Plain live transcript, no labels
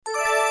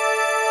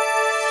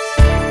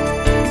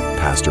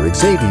Pastor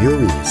Xavier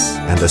Reese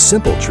and the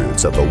simple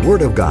truths of the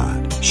Word of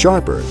God,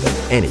 sharper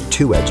than any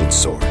two-edged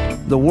sword.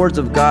 The words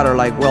of God are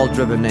like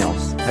well-driven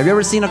nails. Have you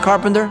ever seen a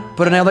carpenter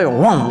put a nail there?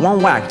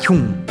 One whack,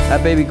 choom,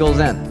 that baby goes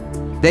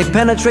in. They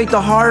penetrate the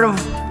heart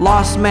of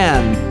lost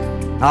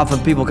man. Often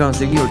people come and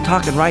say, "You were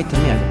talking right to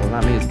me." I go, "Well,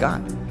 not me, it's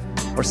God."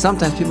 Or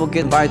sometimes people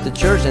get invited to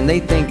church and they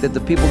think that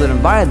the people that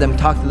invited them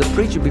talked to the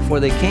preacher before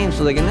they came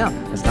so they can nail.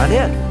 That's not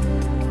it.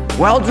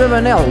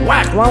 Well-driven nail,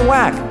 whack, one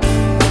whack.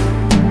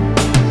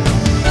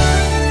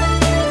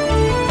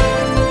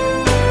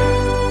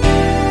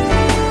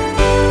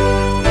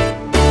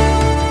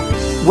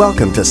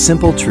 Welcome to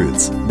Simple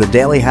Truths, the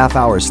daily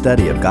half-hour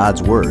study of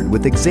God's Word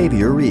with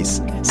Xavier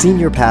Reese,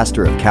 Senior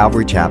Pastor of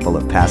Calvary Chapel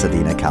of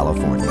Pasadena,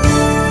 California.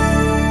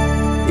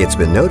 It's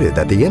been noted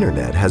that the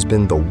Internet has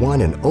been the one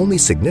and only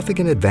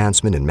significant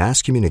advancement in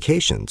mass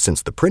communication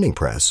since the printing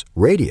press,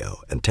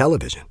 radio, and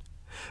television.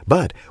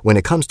 But when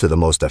it comes to the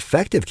most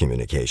effective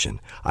communication,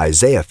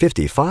 Isaiah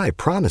 55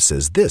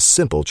 promises this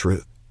simple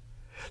truth.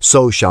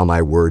 "So shall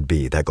my word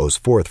be that goes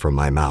forth from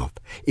my mouth.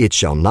 It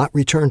shall not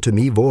return to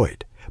me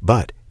void,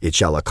 but it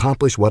shall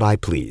accomplish what I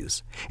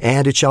please,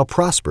 and it shall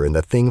prosper in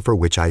the thing for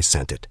which I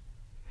sent it."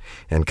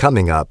 And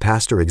coming up,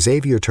 Pastor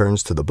Xavier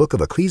turns to the book of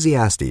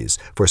Ecclesiastes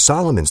for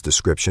Solomon's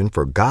description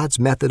for God's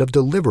method of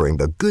delivering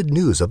the good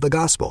news of the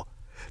gospel,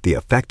 the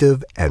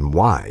effective and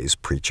wise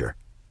preacher.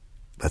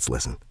 Let's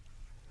listen.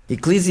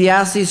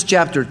 Ecclesiastes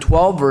chapter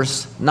 12,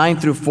 verse 9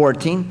 through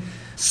 14.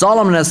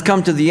 Solomon has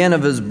come to the end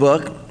of his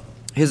book,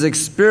 his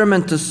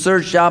experiment to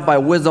search out by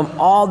wisdom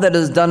all that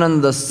is done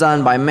under the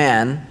sun by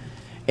man,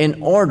 in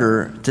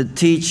order to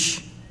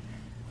teach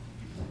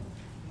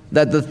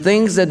that the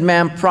things that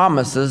man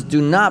promises do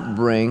not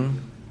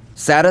bring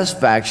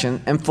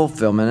satisfaction and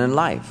fulfillment in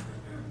life.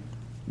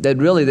 That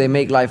really they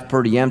make life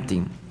pretty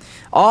empty.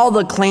 All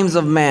the claims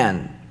of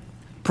man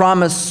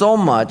promise so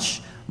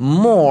much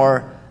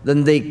more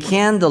than they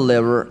can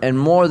deliver and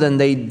more than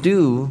they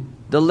do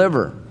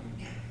deliver.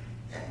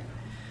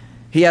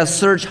 He has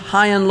searched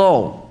high and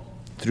low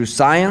through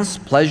science,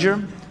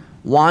 pleasure,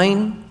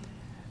 wine,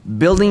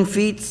 building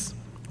feats,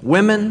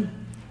 women,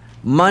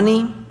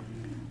 money,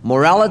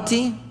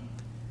 morality.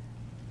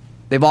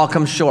 They've all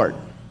come short.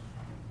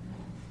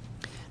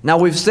 Now,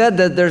 we've said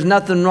that there's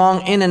nothing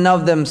wrong in and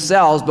of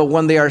themselves, but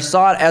when they are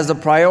sought as a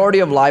priority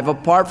of life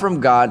apart from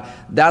God,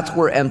 that's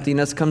where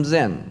emptiness comes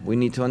in. We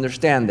need to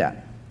understand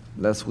that,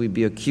 lest we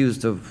be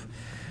accused of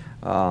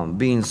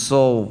being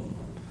so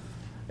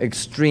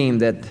extreme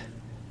that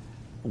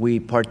we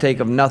partake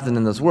of nothing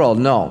in this world.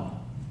 No.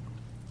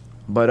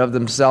 But of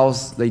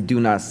themselves, they do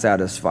not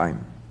satisfy.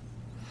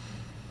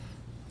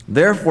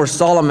 Therefore,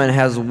 Solomon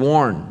has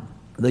warned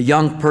the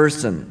young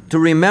person to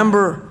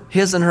remember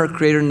his and her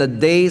Creator in the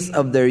days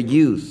of their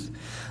youth,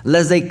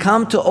 lest they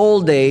come to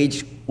old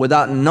age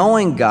without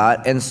knowing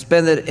God and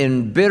spend it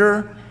in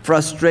bitter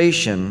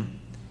frustration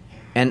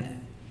and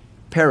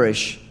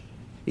perish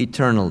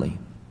eternally.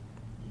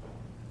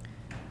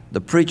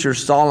 The preacher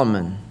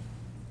Solomon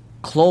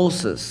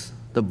closes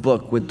the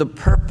book with the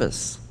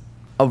purpose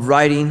of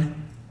writing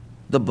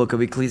the book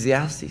of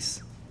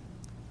Ecclesiastes.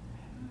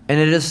 And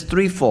it is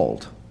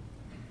threefold.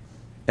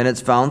 And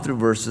it's found through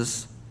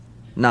verses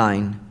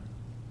 9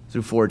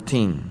 through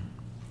 14.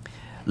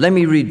 Let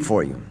me read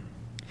for you.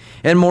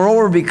 "And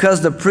moreover, because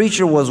the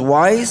preacher was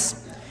wise,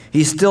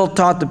 he still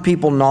taught the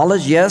people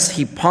knowledge. Yes,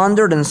 he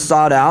pondered and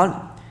sought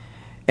out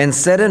and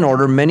set in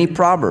order many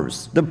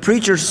proverbs. The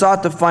preacher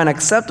sought to find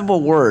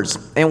acceptable words,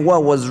 and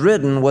what was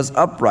written was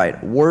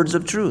upright, words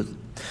of truth.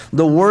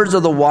 The words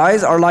of the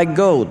wise are like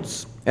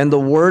goads, and the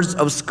words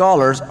of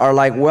scholars are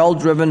like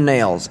well-driven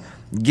nails,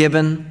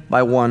 given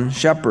by one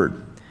shepherd.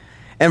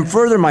 And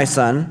further, my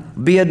son,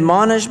 be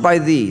admonished by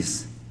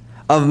these.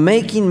 Of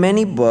making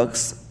many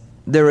books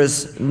there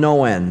is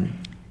no end,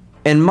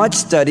 and much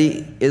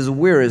study is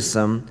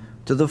wearisome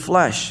to the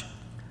flesh.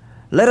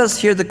 Let us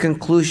hear the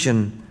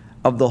conclusion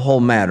of the whole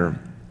matter.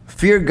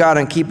 Fear God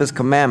and keep his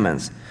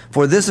commandments,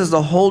 for this is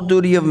the whole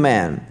duty of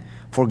man.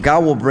 For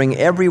God will bring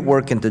every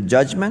work into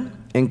judgment,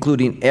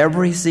 including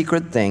every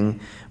secret thing,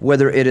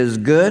 whether it is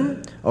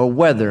good or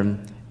whether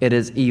it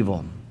is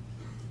evil."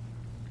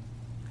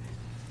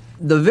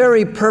 The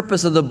very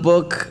purpose of the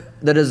book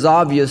that is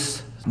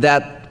obvious,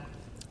 that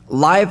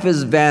life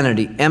is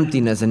vanity,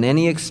 emptiness, and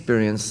any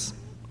experience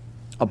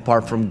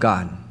apart from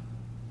God.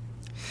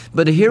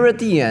 But here at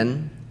the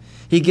end,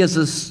 he gives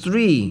us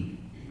three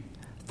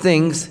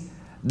things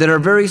that are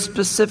very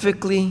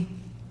specifically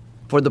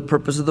for the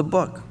purpose of the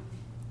book.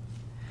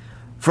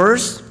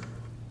 First,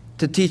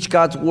 to teach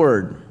God's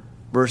word,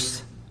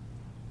 verse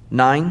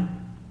 9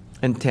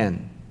 and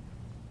 10.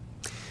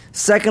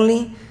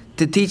 Secondly,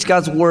 to teach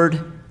God's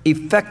word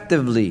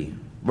effectively,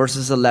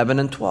 verses 11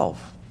 and 12.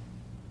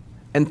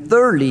 And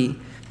thirdly,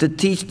 to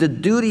teach the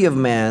duty of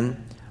man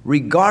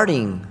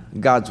regarding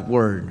God's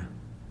word,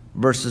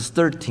 verses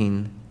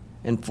 13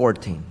 and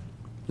 14.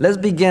 Let's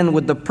begin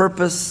with the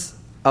purpose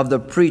of the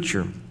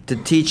preacher to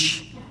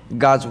teach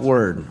God's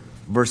word,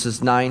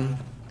 verses 9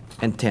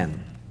 and 10.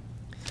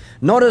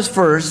 Notice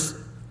first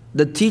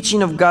the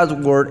teaching of God's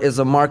word is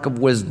a mark of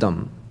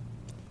wisdom.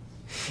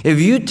 If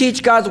you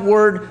teach God's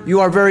word, you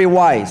are very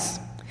wise.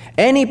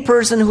 Any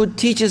person who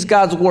teaches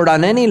God's word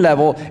on any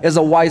level is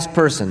a wise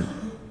person.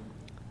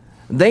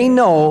 They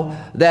know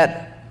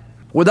that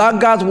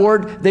without God's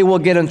word, they will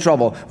get in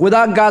trouble.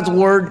 Without God's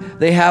word,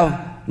 they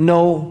have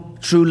no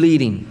true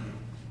leading.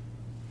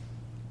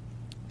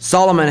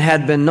 Solomon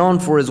had been known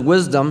for his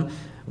wisdom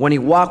when he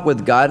walked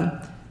with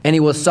God, and he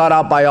was sought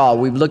out by all.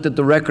 We've looked at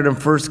the record in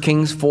 1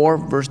 Kings 4,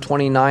 verse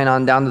 29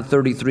 on down to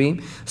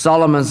 33.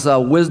 Solomon's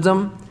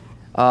wisdom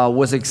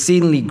was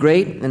exceedingly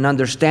great in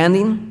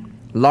understanding,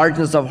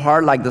 largeness of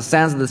heart like the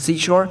sands of the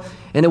seashore,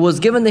 and it was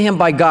given to him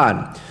by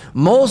God.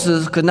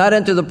 Moses could not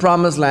enter the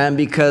promised land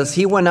because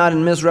he went out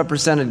and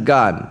misrepresented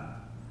God.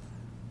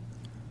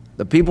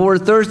 The people were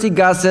thirsty.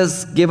 God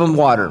says, give them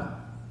water.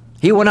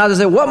 He went out and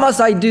said, what must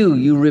I do,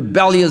 you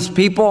rebellious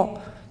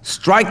people?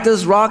 Strike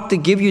this rock to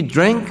give you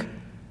drink?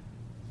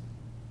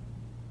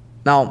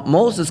 Now,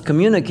 Moses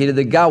communicated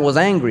that God was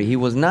angry. He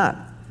was not.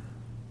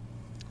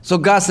 So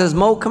God says,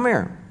 Mo, come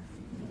here.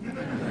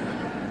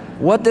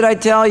 What did I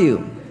tell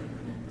you?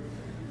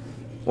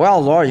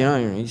 Well, Lord,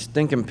 you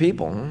stinking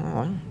people.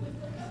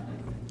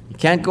 You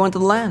can't go into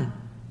the land.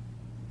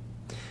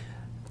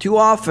 Too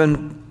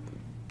often,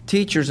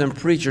 teachers and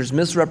preachers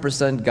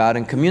misrepresent God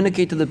and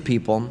communicate to the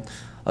people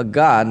a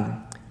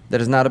God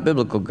that is not a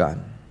biblical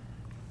God.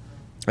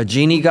 A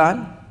genie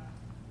God,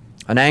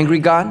 an angry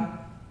God.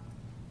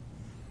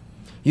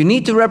 You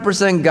need to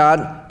represent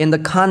God in the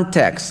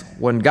context.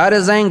 When God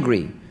is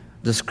angry,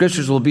 the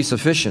scriptures will be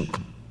sufficient.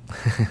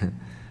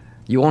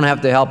 You won't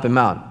have to help him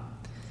out.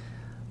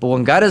 But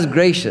when God is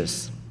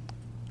gracious,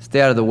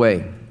 stay out of the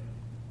way.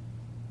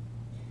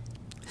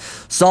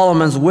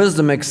 Solomon's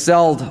wisdom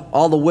excelled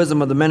all the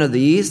wisdom of the men of the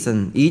East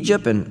and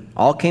Egypt, and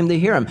all came to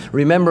hear him.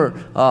 Remember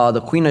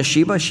the Queen of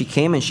Sheba? She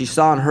came and she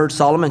saw and heard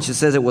Solomon. She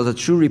says, it was a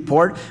true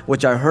report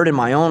which I heard in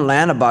my own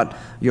land about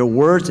your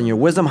words and your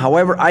wisdom.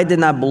 However, I did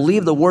not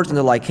believe the words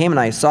until I came and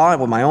I saw it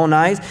with my own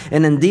eyes.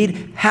 And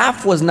indeed,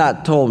 half was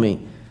not told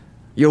me.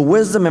 Your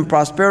wisdom and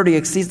prosperity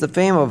exceeds the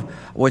fame of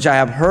which I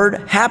have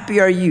heard. Happy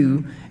are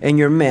you and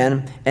your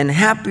men, and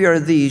happy are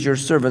these your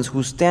servants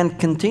who stand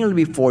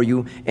continually before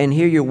you and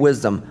hear your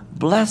wisdom.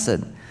 Blessed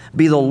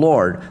be the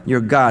Lord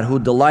your God, who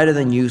delighted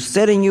in you,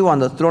 setting you on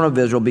the throne of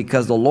Israel,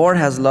 because the Lord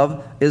has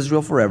loved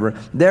Israel forever.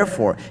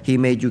 Therefore, he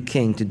made you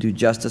king to do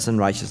justice and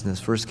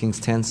righteousness. 1 Kings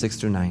 10,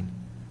 6-9.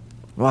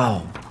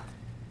 Wow.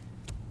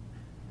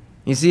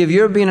 You see, if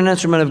you're being an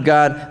instrument of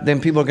God, then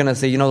people are going to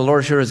say, the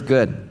Lord sure is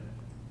good.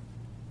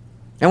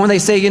 And when they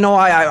say,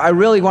 I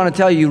really want to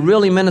tell you, you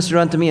really minister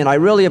unto me, and I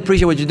really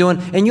appreciate what you're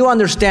doing, and you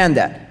understand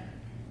that.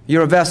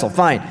 You're a vessel,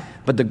 fine.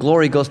 But the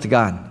glory goes to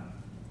God.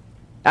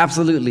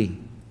 Absolutely.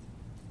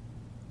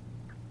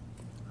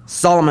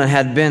 Solomon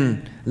had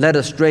been led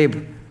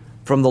astray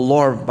from the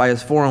Lord by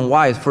his foreign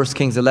wives. 1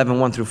 Kings 11,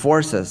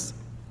 1-4 says,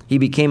 he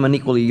became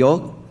unequally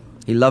yoked.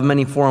 He loved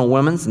many foreign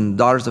women and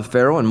daughters of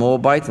Pharaoh and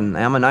Moabites and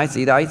Ammonites,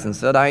 Edites and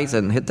Sedites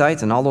and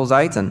Hittites and all those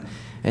ites, and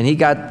he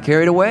got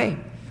carried away.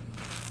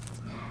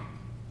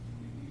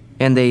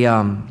 And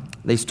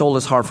they stole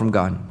his heart from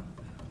God.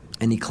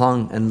 And he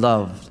clung and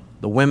loved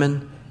the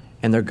women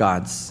and their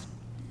gods.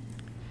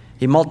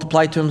 He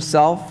multiplied to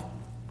himself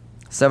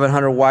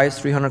 700 wives,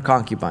 300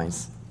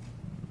 concubines.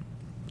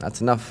 That's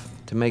enough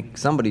to make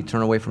somebody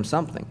turn away from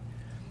something.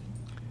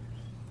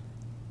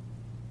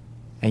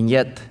 And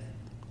yet,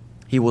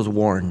 he was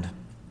warned.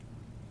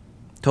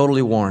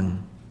 Totally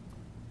warned.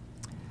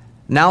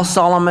 Now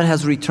Solomon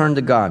has returned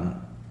to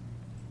God.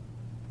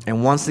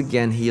 And once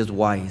again, he is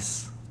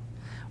wise.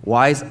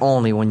 Wise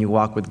only when you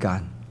walk with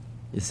God.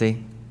 You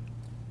see?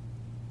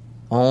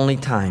 Only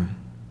time.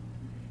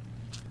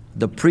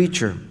 The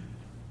preacher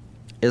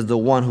is the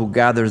one who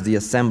gathers the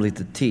assembly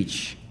to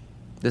teach.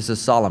 This is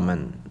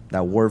Solomon.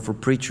 That word for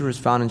preacher is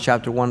found in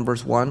chapter 1,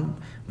 verse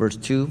 1, verse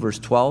 2, verse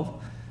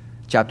 12,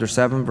 chapter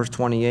 7, verse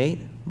 28,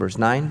 verse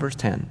 9, verse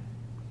 10.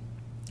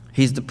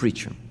 He's the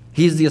preacher.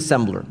 He's the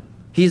assembler.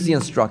 He's the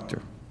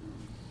instructor.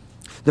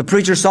 The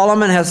preacher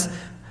Solomon has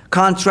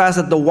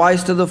contrasted the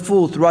wise to the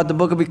fool throughout the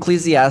book of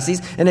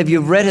Ecclesiastes. And if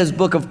you've read his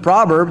book of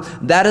Proverbs,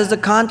 that is the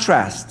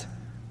contrast.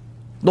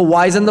 The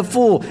wise and the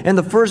fool. In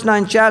the first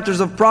 9 chapters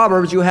of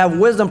Proverbs, you have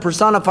wisdom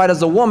personified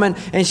as a woman,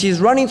 and she's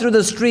running through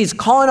the streets,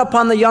 calling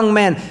upon the young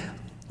man,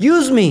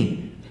 use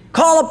me,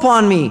 call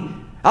upon me,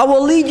 I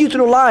will lead you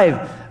through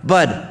life.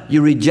 But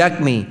you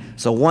reject me,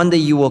 so one day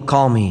you will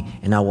call me,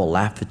 and I will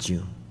laugh at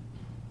you,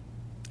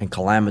 and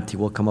calamity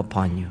will come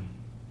upon you.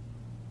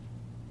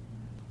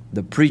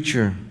 The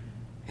preacher,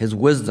 his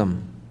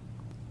wisdom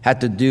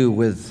had to do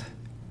with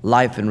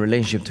life in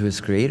relationship to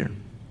his Creator.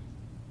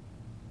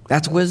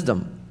 That's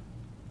wisdom.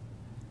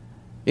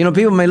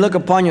 People may look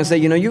upon you and say,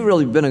 you've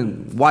really been a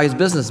wise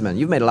businessman.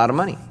 You've made a lot of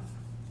money.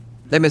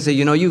 They may say,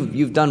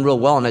 you've done real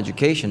well in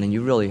education and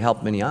you really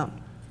helped many out.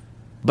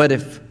 But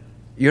if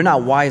you're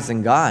not wise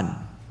in God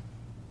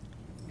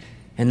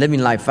and living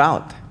life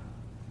out,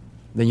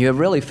 then you have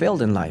really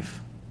failed in life.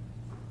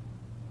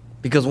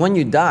 Because when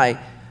you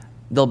die,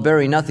 they'll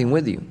bury nothing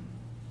with you.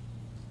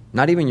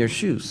 not even your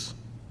shoes.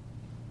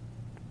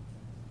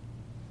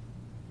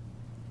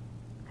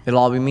 It'll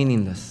all be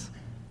meaningless.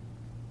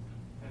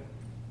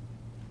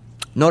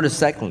 Notice,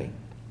 secondly,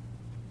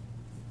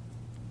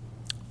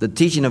 the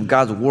teaching of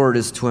God's Word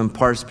is to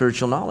impart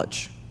spiritual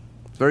knowledge.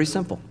 It's very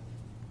simple.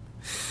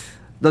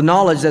 The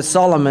knowledge that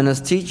Solomon is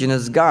teaching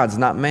is God's,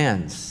 not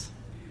man's.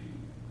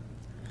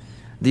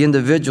 The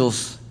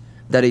individuals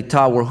that he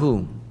taught were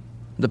who?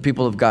 The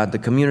people of God, the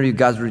community of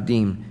God's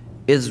redeemed,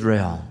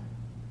 Israel.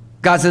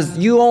 God says,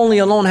 you only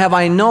alone have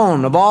I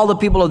known of all the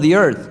people of the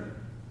earth.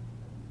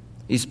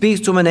 He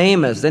speaks to him in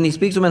Amos, then he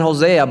speaks to him in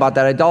Hosea about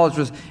that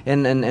idolatrous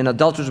and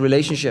adulterous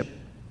relationship.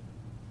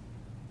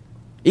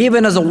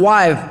 Even as a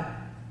wife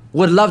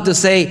would love to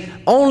say,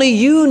 only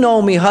you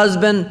know me,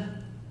 husband,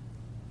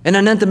 in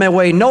an intimate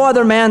way. No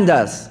other man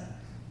does.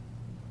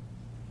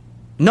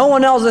 No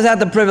one else has had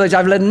the privilege.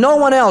 I've let no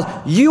one else.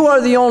 You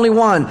are the only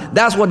one.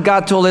 That's what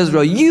God told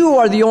Israel. You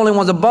are the only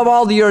ones above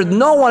all the earth.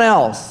 No one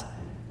else.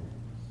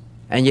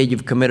 And yet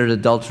you've committed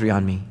adultery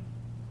on me.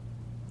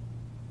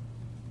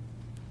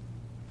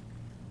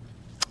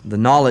 The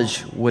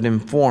knowledge would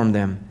inform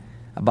them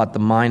about the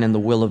mind and the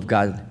will of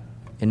God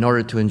in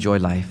order to enjoy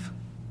life.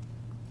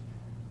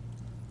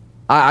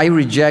 I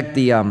reject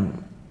the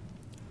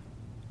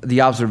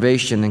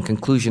observation and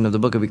conclusion of the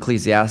book of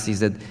Ecclesiastes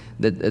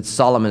that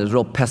Solomon is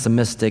real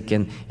pessimistic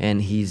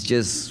and he's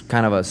just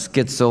kind of a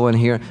schizo in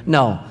here.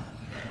 No.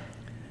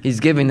 He's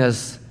giving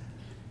us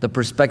the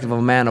perspective of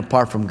a man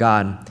apart from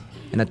God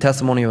and a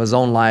testimony of his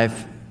own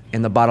life.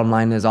 And the bottom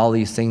line is all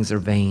these things are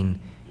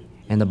vain.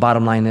 And the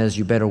bottom line is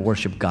you better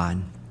worship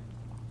God.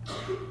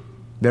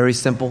 Very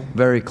simple,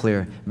 very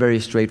clear,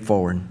 very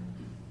straightforward.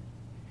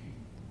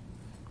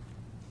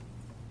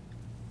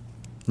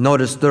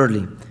 Notice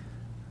thirdly,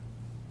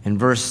 in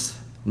verse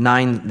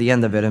 9, the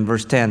end of it, in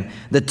verse 10,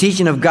 the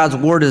teaching of God's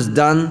Word is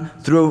done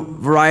through a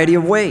variety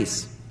of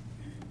ways.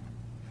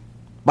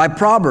 By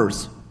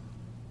proverbs,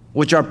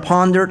 which are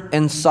pondered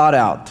and sought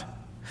out.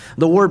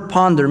 The word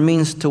ponder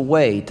means to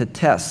weigh, to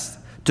test,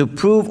 to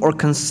prove or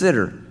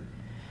consider.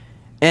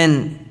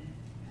 And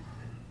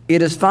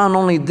it is found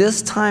only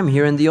this time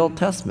here in the Old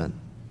Testament.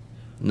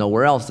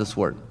 Nowhere else this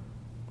word.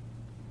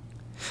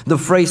 The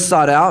phrase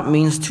sought out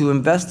means to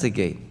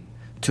investigate,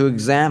 to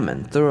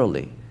examine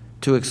thoroughly,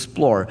 to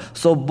explore.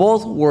 So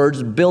both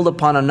words build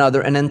upon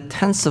another and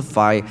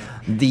intensify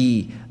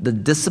the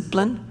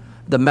discipline,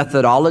 the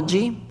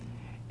methodology,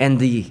 and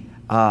the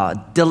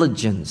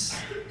diligence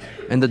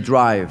and the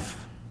drive.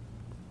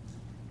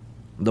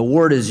 The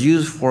word is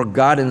used for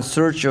God in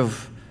search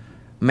of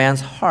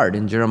man's heart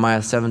in Jeremiah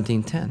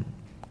 17:10.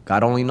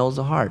 God only knows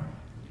the heart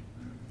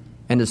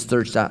and is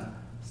searched out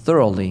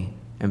thoroughly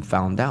and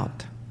found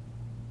out.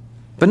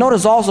 But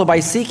notice also by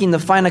seeking to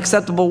find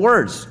acceptable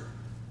words.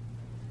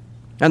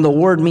 And the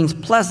word means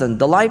pleasant,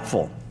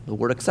 delightful, the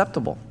word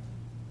acceptable.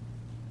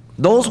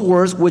 Those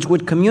words which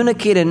would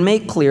communicate and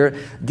make clear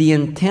the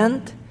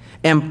intent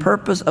and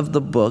purpose of the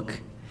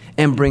book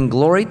and bring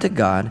glory to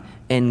God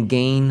and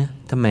gain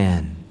to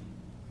man.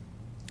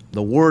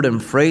 The word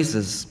and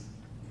phrases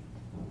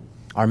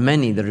are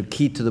many that are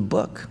key to the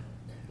book.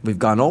 We've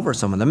gone over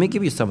some of them. Let me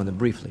give you some of them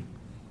briefly.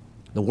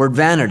 The word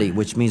vanity,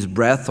 which means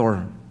breath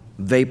or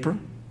vapor.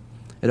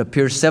 It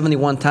appears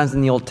 71 times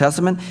in the Old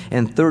Testament,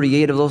 and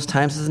 38 of those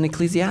times is in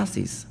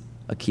Ecclesiastes,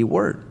 a key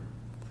word.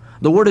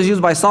 The word is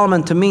used by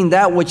Solomon to mean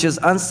that which is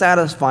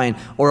unsatisfying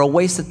or a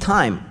waste of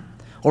time,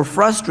 or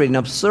frustrating,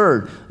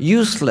 absurd,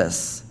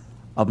 useless,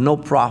 of no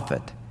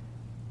profit.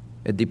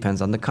 It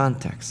depends on the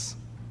context.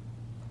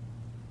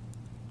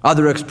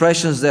 Other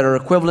expressions that are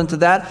equivalent to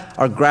that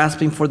are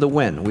grasping for the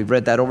wind. We've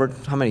read that over,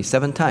 how many?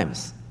 7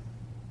 times.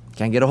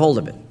 Can't get a hold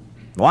of it.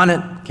 Want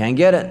it, can't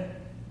get it.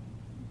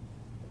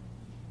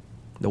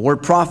 The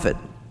word profit,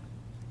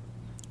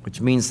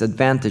 which means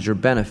advantage or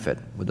benefit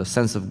with a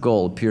sense of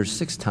goal, appears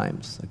 6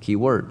 times, a key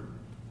word.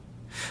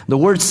 The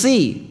word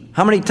see,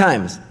 how many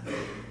times?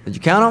 Did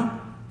you count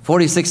them?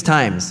 46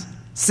 times.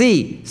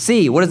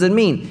 See, what does it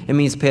mean? It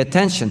means pay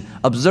attention,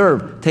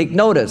 observe, take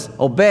notice,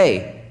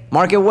 obey,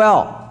 mark it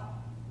well.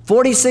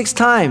 46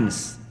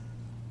 times.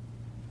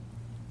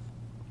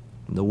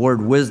 The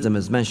word wisdom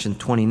is mentioned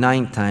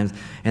 29 times,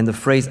 and the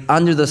phrase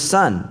under the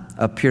sun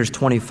appears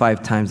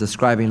 25 times,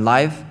 describing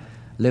life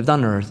lived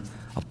on earth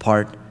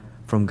apart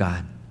from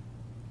God.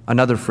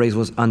 Another phrase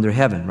was under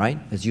heaven, right?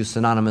 It's used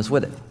synonymous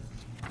with it.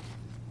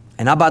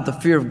 And how about the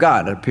fear of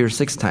God? It appears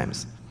 6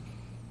 times.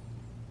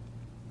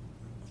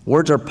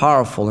 Words are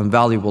powerful and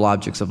valuable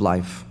objects of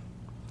life,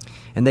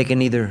 and they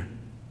can either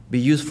be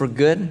used for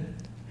good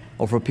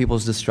or for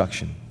people's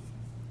destruction.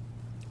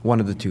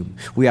 One of the two.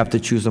 We have to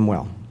choose them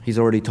well. He's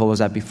already told us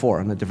that before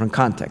in a different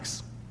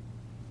context.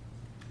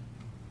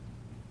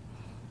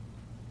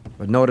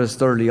 But notice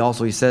thirdly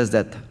also he says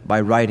that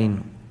by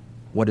writing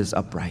what is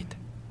upright.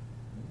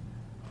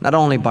 Not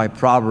only by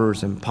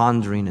proverbs and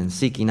pondering and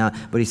seeking out,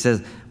 but he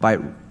says by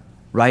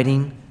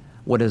writing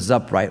what is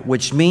upright,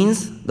 which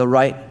means the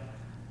right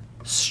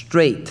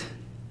straight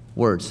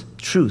words,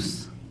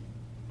 truth.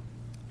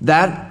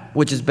 That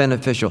which is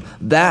beneficial,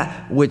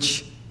 that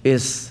which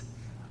is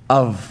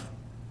of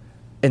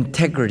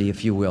integrity,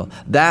 if you will,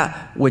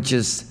 that which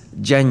is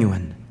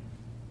genuine,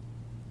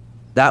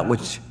 that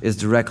which is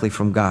directly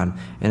from God.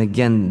 And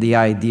again, the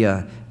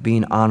idea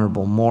being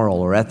honorable,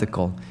 moral, or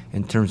ethical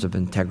in terms of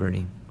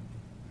integrity.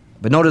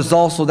 But notice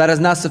also that is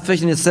not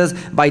sufficient. It says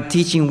by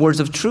teaching words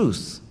of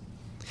truth.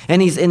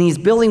 And he's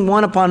building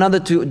one upon another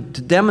to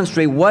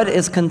demonstrate what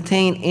is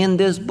contained in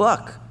this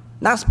book.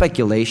 Not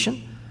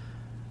speculation.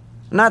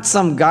 Not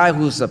some guy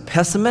who's a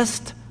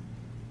pessimist.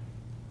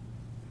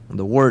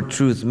 The word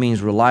truth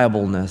means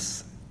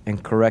reliableness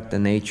and correct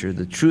in nature.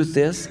 The truth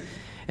is,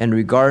 in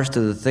regards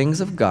to the things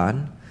of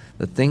God,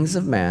 the things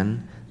of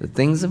man, the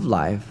things of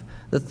life,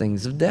 the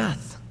things of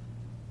death.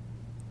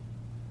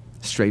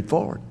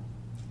 Straightforward.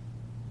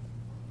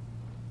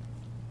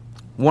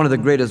 One of the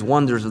greatest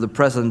wonders of the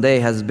present day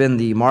has been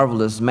the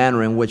marvelous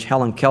manner in which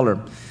Helen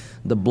Keller,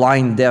 the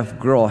blind deaf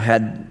girl,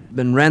 had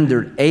been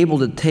rendered able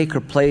to take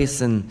her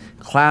place in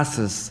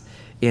classes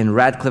in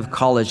Radcliffe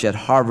College at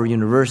Harvard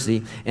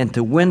University and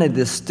to win a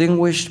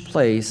distinguished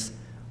place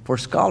for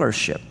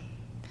scholarship.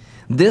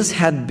 This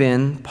had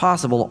been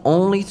possible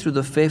only through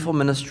the faithful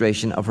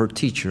ministration of her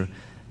teacher,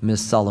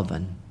 Miss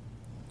Sullivan.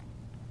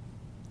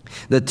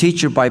 The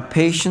teacher, by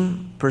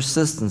patient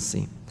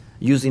persistency,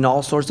 using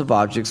all sorts of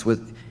objects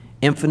with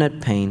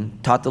infinite pain,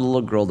 taught the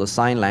little girl the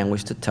sign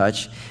language to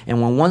touch,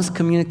 and when one's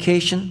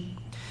communication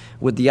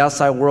with the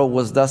outside world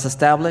was thus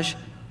established,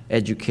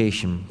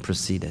 education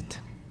proceeded.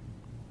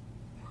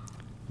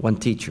 One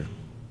teacher.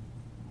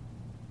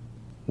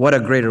 What a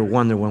greater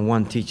wonder when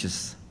one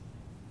teaches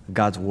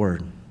God's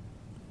Word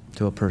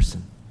to a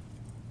person.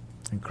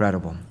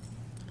 Incredible.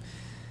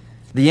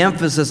 The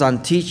emphasis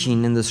on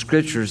teaching in the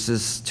Scriptures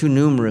is too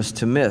numerous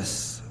to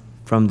miss,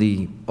 from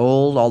the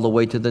old all the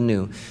way to the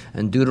new.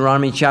 In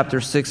Deuteronomy chapter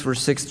 6,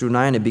 verse 6 through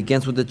 9, it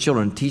begins with the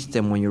children. Teach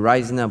them when you're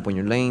rising up, when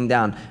you're laying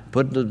down.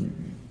 Put the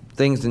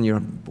things in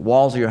your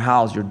walls of your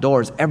house, your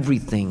doors,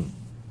 everything.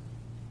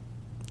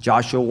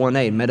 Joshua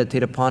 1:8,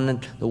 meditate upon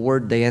the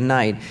word day and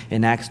night.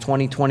 In Acts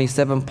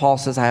 20:27, Paul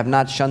says, I have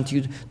not shunned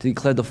you to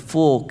declare the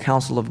full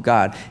counsel of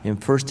God. In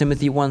 1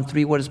 Timothy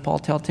 1:3, what does Paul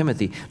tell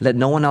Timothy? Let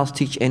no one else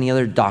teach any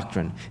other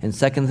doctrine. In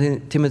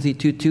 2 Timothy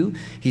 2:2,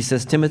 he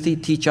says, Timothy,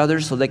 teach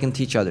others so they can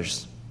teach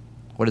others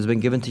what has been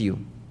given to you.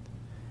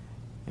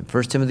 In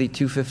 1 Timothy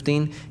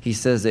 2:15, he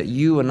says that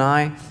you and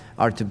I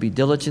are to be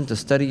diligent to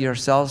study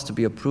ourselves, to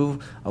be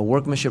approved, a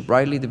workmanship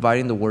rightly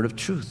dividing the word of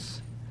truth.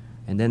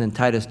 And then in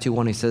Titus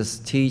 2:1, he says,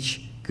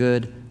 teach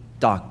good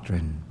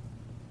doctrine.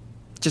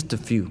 Just a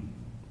few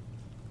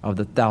of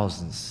the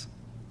thousands.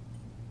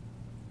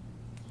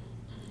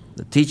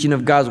 The teaching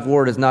of God's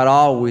Word is not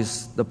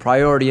always the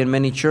priority in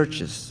many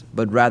churches,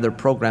 but rather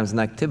programs and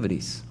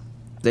activities.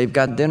 They've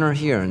got dinner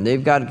here, and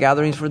they've got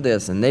gatherings for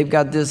this, and they've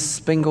got this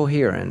bingo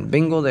here, and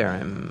bingo there,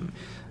 and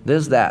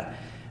this, that.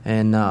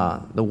 And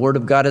the Word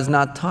of God is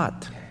not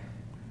taught.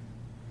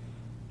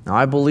 Now,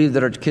 I believe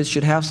that our kids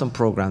should have some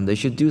program. They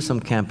should do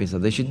some camping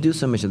stuff. They should do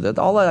some mission.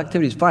 All that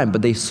activity is fine,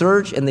 but they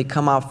surge and they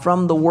come out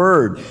from the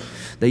Word.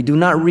 They do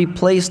not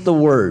replace the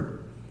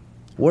Word.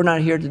 We're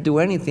not here to do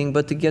anything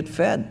but to get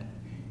fed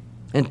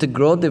and to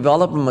grow,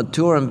 develop, and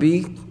mature and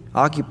be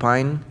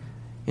occupying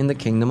in the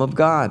kingdom of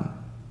God.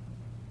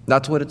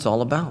 That's what it's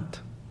all about.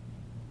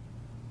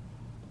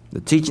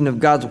 The teaching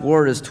of God's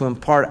Word is to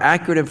impart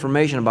accurate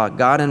information about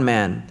God and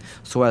man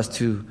so as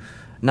to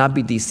not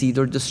be deceived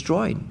or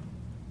destroyed.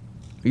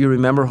 You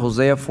remember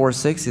Hosea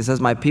 4:6? He says,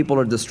 my people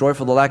are destroyed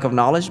for the lack of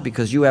knowledge.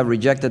 Because you have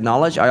rejected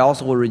knowledge, I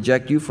also will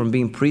reject you from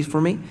being priests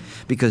for me.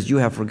 Because you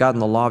have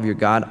forgotten the law of your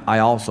God, I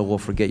also will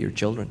forget your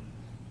children.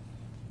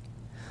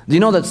 Do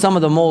you know that some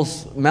of the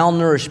most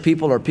malnourished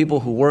people are people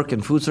who work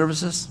in food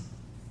services?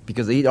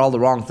 Because they eat all the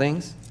wrong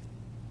things?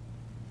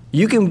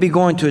 You can be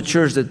going to a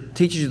church that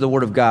teaches you the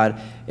Word of God,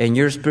 and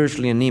you're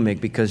spiritually anemic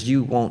because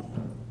you won't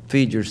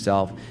feed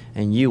yourself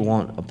and you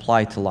won't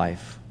apply to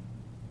life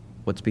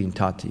what's being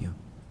taught to you.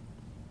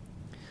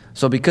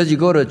 So because you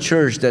go to a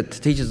church that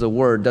teaches the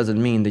Word doesn't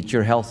mean that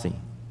you're healthy.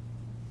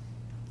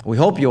 We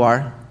hope you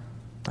are.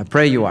 I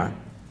pray you are.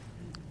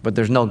 But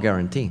there's no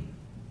guarantee.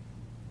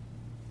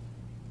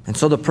 And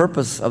so the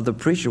purpose of the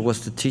preacher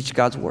was to teach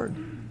God's Word.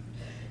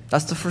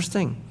 That's the first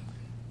thing,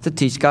 to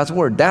teach God's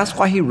Word. That's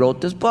why he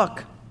wrote this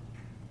book.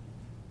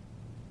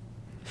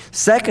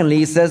 Secondly,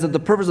 he says that the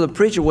purpose of the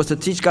preacher was to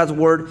teach God's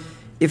Word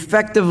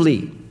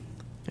effectively.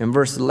 In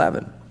verse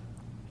 11.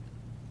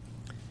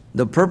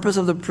 The purpose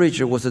of the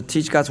preacher was to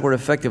teach God's Word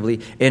effectively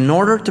in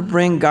order to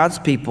bring God's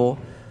people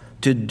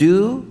to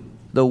do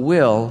the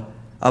will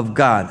of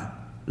God.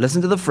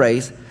 Listen to the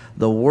phrase,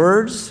 the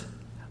words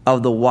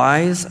of the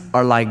wise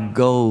are like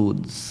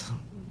goads.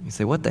 You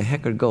say, what the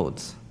heck are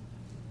goads?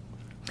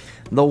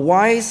 The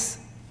wise,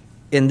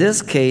 in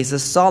this case,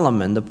 is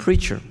Solomon, the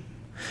preacher,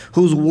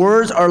 whose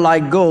words are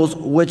like goads,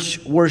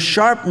 which were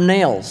sharp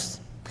nails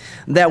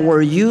that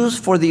were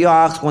used for the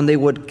ox when they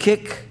would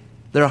kick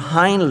their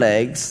hind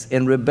legs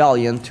in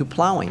rebellion to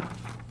plowing.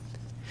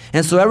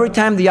 And so every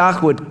time the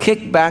ox would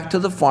kick back to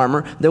the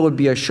farmer, there would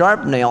be a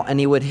sharp nail, and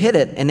he would hit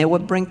it, and it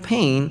would bring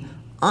pain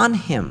on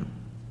him.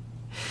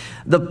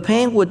 The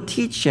pain would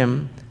teach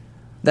him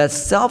that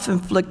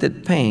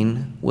self-inflicted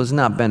pain was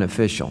not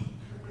beneficial.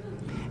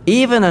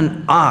 Even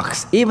an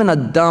ox, even a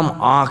dumb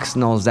ox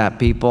knows that,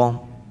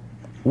 people.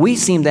 We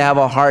seem to have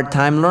a hard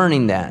time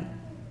learning that.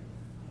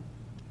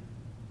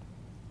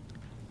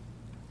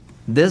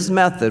 This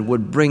method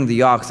would bring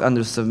the ox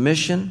under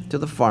submission to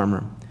the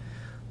farmer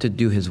to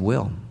do his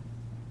will.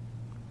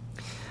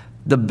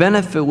 The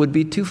benefit would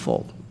be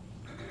twofold.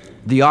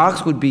 The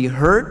ox would be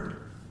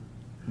hurt,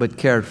 but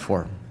cared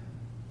for.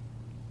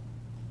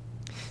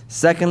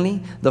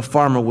 Secondly, the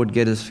farmer would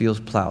get his fields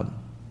plowed.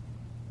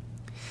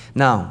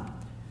 Now,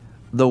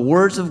 the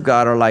words of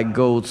God are like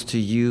goads to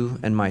you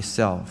and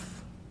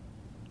myself.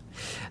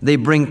 They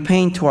bring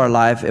pain to our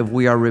life if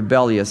we are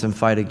rebellious and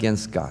fight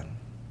against God.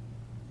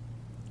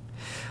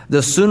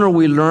 The sooner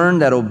we learn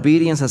that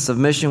obedience and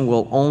submission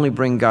will only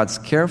bring God's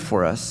care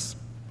for us,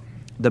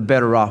 the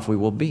better off we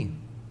will be.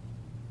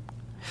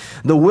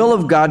 The will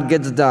of God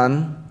gets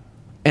done,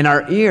 and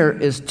our ear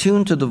is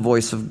tuned to the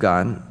voice of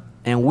God,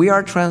 and we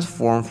are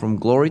transformed from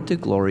glory to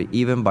glory,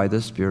 even by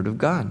the Spirit of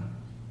God.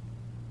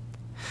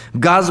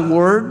 God's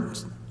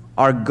words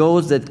are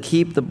goads that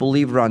keep the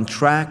believer on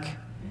track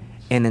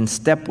and in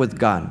step with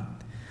God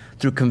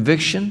through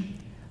conviction,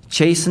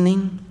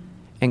 chastening,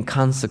 and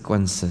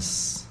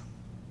consequences.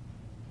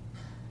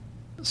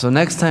 So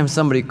next time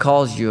somebody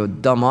calls you a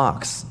dumb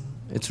ox,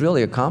 it's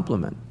really a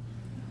compliment.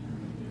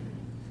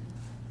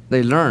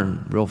 They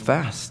learn real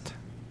fast.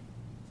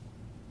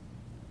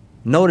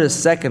 Notice,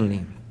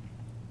 secondly,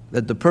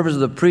 that the purpose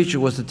of the preacher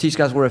was to teach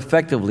God's word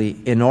effectively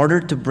in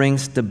order to bring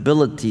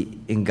stability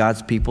in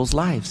God's people's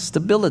lives.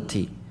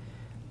 Stability.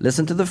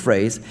 Listen to the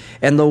phrase.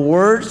 And the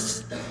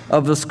words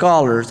of the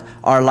scholars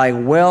are like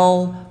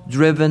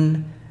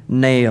well-driven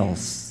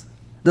nails.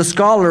 The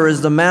scholar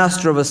is the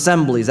master of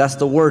assemblies. That's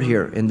the word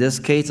here. In this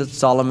case, it's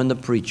Solomon the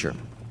preacher.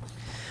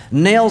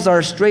 Nails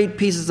are straight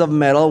pieces of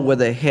metal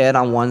with a head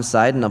on one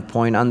side and a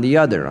point on the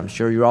other. I'm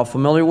sure you're all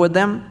familiar with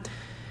them.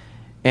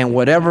 And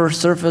whatever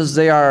surface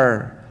they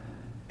are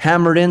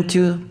hammered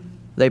into,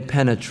 they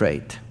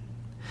penetrate.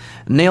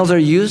 Nails are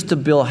used to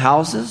build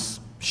houses,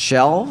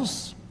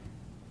 shelves,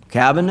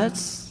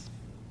 cabinets,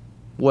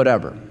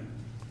 whatever.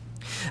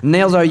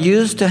 Nails are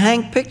used to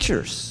hang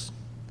pictures.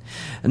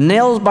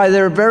 Nails, by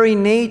their very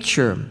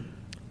nature,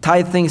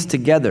 tie things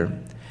together,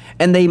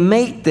 and they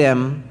make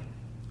them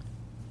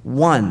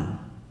one,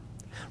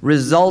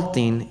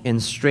 resulting in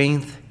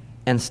strength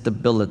and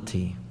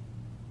stability.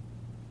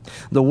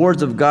 The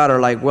words of God are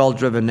like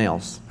well-driven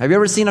nails. Have you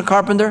ever seen a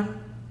carpenter?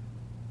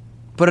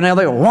 Put a nail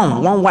there,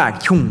 one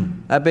whack,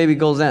 choom, that baby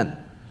goes in.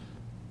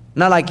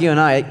 Not like you and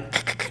I,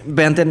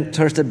 bent it,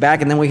 turned it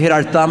back, and then we hit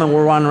our thumb and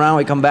we're running around,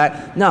 we come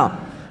back. No,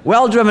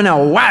 well-driven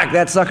nail, whack,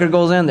 that sucker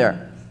goes in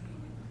there.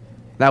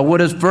 That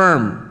wood is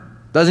firm,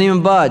 doesn't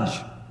even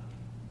budge,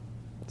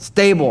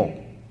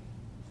 stable,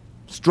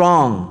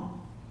 strong.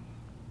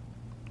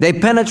 They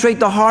penetrate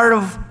the heart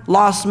of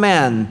lost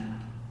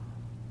man,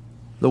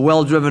 the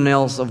well-driven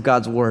nails of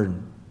God's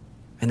word,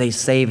 and they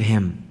save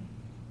him.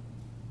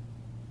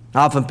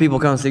 Often people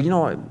come and say, you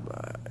know,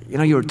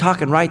 you were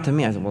talking right to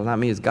me. I said, well, not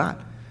me, it's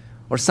God.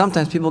 Or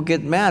sometimes people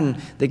get mad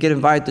and they get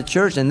invited to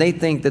church and they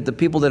think that the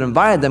people that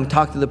invited them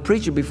talked to the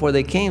preacher before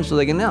they came so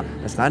they can nail.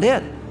 That's not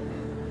it.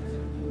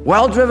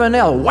 Well-driven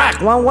nail, whack,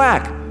 one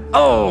whack.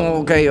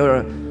 Oh, okay.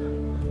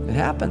 It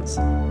happens.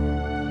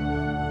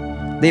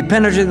 They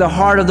penetrate the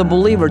heart of the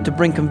believer to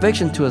bring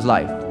conviction to his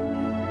life.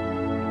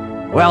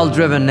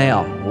 Well-driven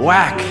nail,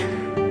 whack.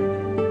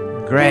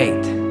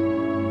 Great.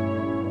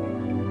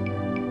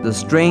 The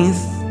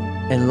strength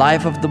and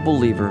life of the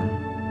believer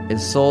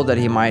is so that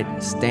he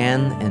might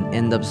stand and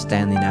end up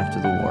standing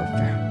after the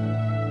warfare.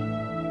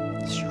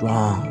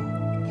 Strong.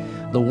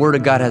 The Word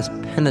of God has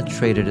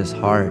penetrated his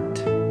heart.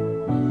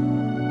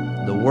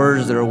 The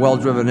words that are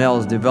well-driven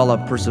nails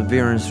develop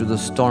perseverance through the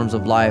storms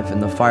of life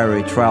and the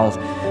fiery trials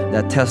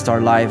that test our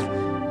life,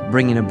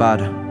 bringing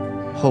about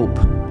hope,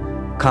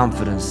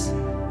 confidence,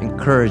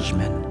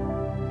 encouragement,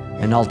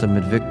 and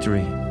ultimate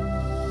victory.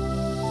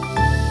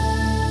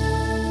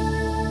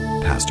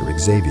 Pastor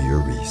Xavier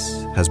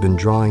Reese has been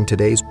drawing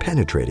today's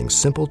penetrating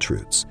simple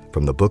truths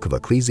from the book of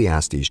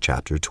Ecclesiastes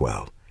chapter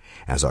 12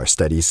 as our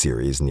study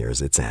series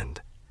nears its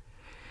end.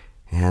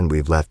 And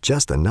we've left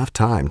just enough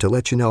time to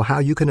let you know how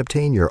you can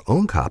obtain your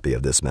own copy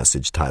of this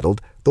message titled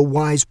The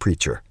Wise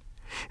Preacher.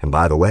 And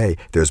by the way,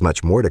 there's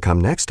much more to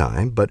come next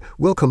time, but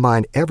we'll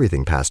combine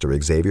everything Pastor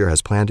Xavier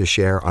has planned to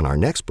share on our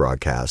next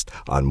broadcast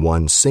on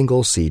one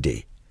single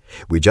CD.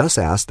 We just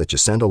ask that you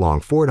send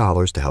along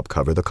 $4 to help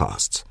cover the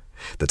costs.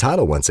 The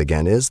title, once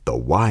again, is The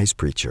Wise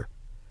Preacher.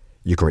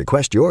 You can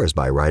request yours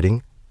by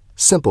writing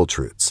Simple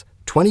Truths,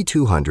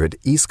 2200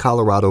 East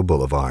Colorado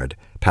Boulevard,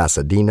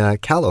 Pasadena,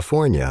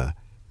 California,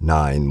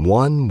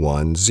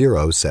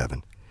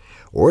 91107.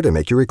 Or to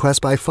make your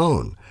request by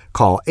phone,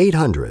 call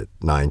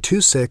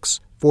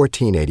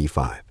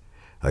 800-926-1485.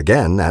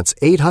 Again, that's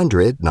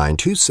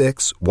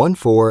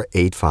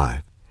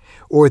 800-926-1485.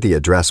 Or the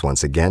address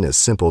once again is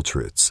Simple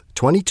Truths,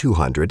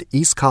 2200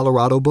 East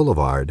Colorado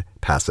Boulevard,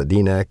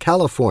 Pasadena,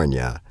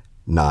 California,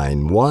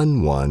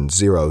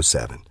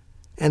 91107.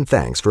 And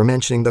thanks for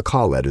mentioning the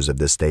call letters of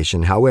this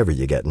station however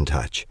you get in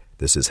touch.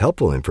 This is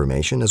helpful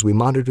information as we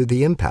monitor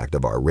the impact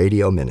of our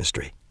radio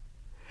ministry.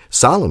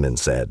 Solomon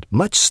said,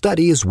 "Much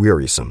study is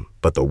wearisome,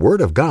 but the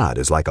Word of God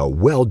is like a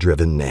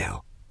well-driven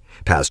nail."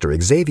 Pastor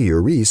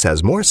Xavier Reese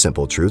has more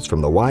simple truths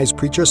from the wise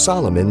preacher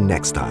Solomon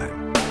next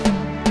time.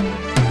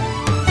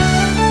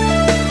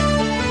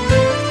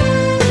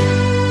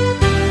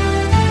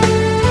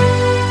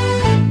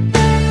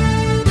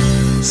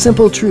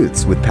 Simple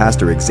Truths with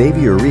Pastor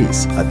Xavier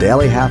Reese, a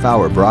daily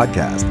half-hour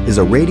broadcast, is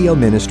a radio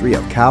ministry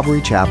of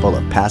Calvary Chapel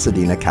of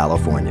Pasadena,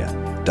 California.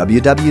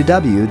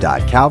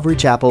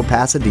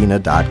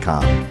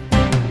 www.calvarychapelpasadena.com.